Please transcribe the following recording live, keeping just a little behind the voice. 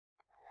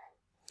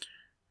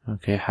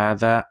Okay,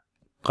 هذا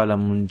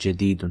قلم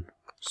جديد.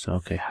 So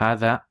okay,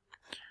 هذا,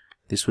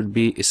 this would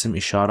be ism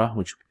ishara,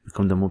 which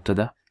become the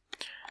mubtada.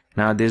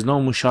 Now there's no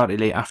mushar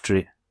ilay after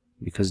it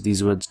because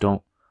these words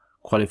don't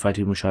qualify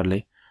to mushar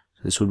ilay.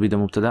 So this would be the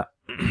mubtada.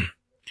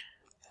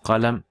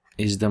 Qalam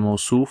is the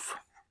mawsoof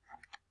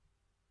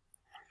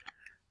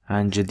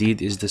and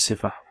jadid is the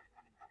sifa.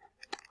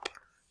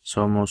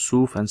 So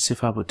mawsoof and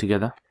sifa put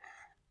together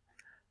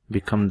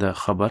become the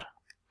khabar.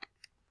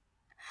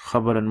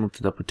 Khabar and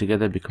mubtada put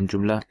together become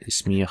jumla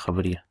ismiya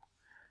khabariya.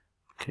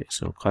 Okay,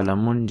 so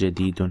qalamun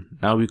jadidun.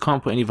 Now we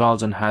can't put any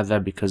vowels on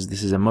hadha because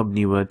this is a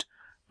mabni word.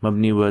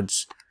 Mabni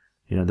words,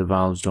 you know, the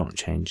vowels don't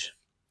change.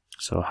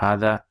 So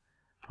hadha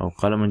or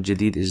qalamun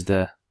jadid is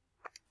the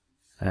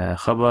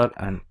khabar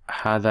and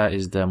hadha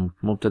is the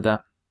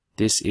mubtada.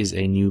 This is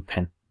a new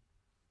pen.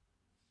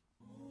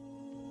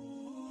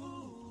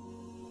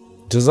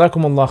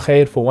 Jazakumullah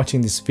khair for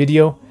watching this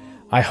video.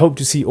 I hope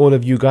to see all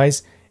of you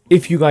guys.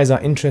 If you guys are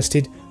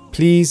interested,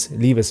 please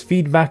leave us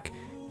feedback,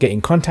 get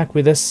in contact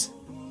with us.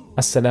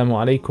 Assalamu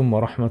alaikum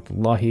wa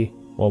rahmatullahi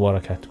wa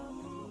barakatuh.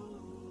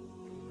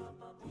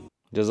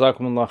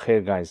 Jazakumullah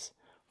khair guys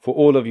for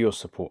all of your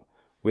support.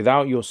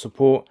 Without your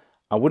support,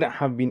 I wouldn't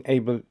have been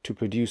able to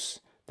produce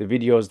the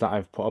videos that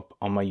I've put up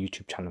on my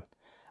YouTube channel.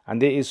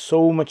 And there is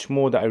so much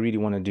more that I really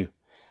want to do.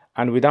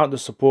 And without the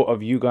support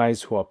of you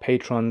guys who are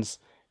patrons,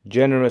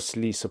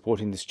 generously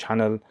supporting this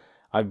channel,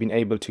 I've been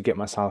able to get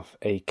myself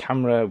a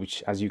camera,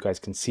 which as you guys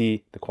can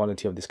see, the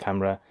quality of this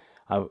camera,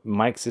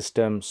 mic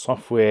system,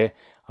 software.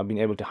 I've been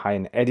able to hire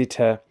an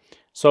editor.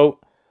 So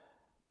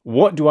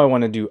what do I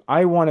want to do?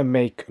 I want to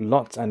make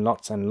lots and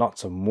lots and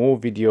lots of more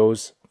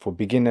videos for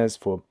beginners,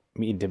 for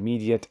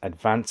intermediate,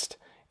 advanced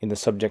in the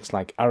subjects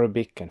like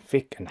Arabic and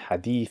fiqh and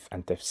hadith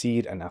and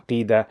tafsir and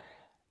aqidah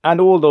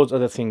and all those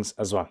other things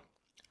as well.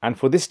 And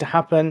for this to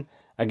happen,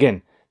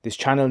 again, this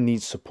channel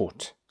needs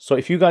support. So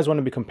if you guys want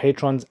to become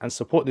patrons and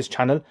support this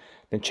channel,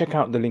 then check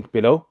out the link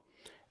below.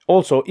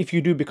 Also, if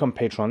you do become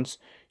patrons,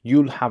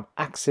 you'll have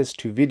access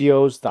to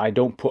videos that I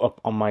don't put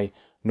up on my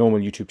normal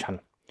YouTube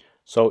channel.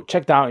 So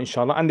check that out,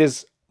 inshallah. And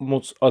there's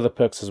most other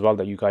perks as well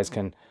that you guys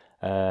can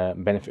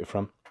benefit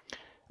from.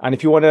 And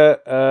if you want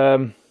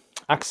to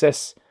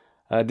access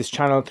this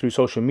channel through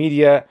social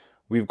media,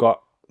 we've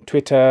got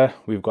Twitter,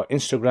 we've got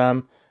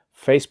Instagram,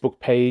 Facebook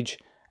page,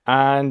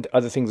 and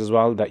other things as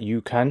well that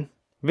you can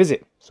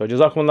visit. So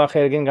jazakumullah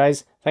khair again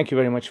guys. Thank you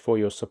very much for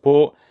your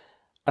support.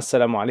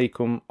 Assalamu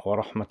alaikum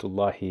wa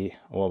rahmatullahi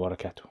wa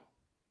barakatuh.